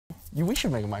We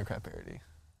should make a Minecraft parody.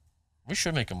 We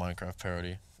should make a Minecraft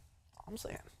parody. I'm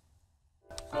saying.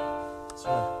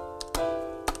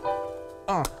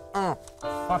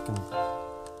 Fucking.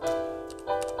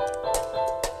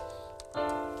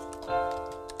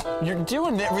 You're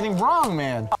doing everything wrong,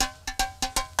 man.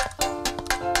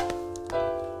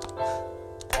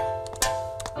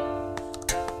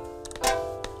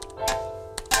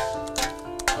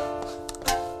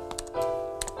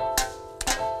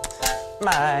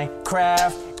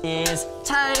 Minecraft is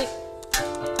tight.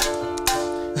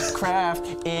 Craft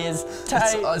is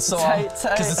tight. It's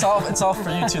all for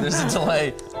you two. There's a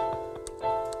delay.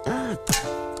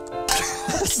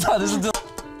 There's a delay.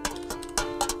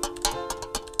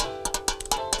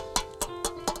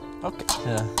 Okay.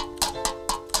 Yeah.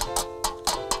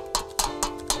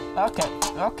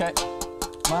 Okay.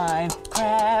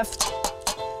 Minecraft.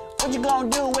 What you gonna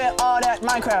do with all that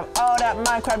Minecraft? All that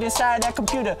Minecraft inside that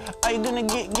computer? Are you gonna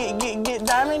get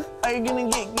diamond? Are you gonna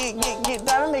get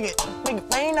diamond? Make it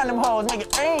rain on them hoes. Make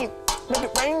it rain.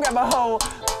 Grab a hole.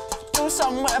 Do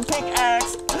something with a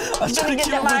pickaxe. You gonna get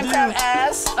that Minecraft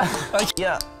ass?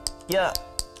 Yeah.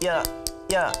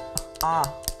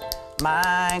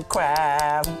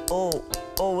 Minecraft.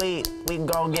 Oh wait, we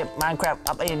gonna get Minecraft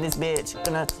up in this bitch.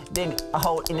 Gonna dig a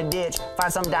hole in the ditch.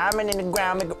 Find some diamond in the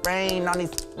ground, make it rain on these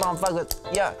motherfuckers.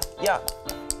 Yeah.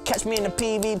 Catch me in the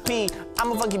PvP.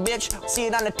 I'm a fucking bitch, see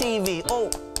it on the TV. Oh,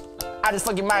 I just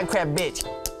fucking Minecraft bitch.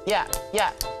 Yeah.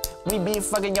 We be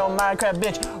fucking your Minecraft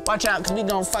bitch. Watch out, cause we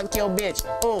gonna fuck your bitch.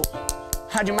 Oh,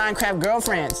 how'd your Minecraft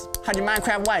girlfriends? How'd your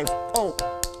Minecraft wife? Oh,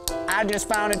 I just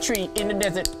found a tree in the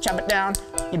desert, chop it down.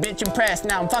 You bitch impressed,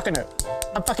 now I'm fucking her.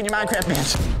 I'm fucking your Minecraft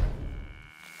bitch.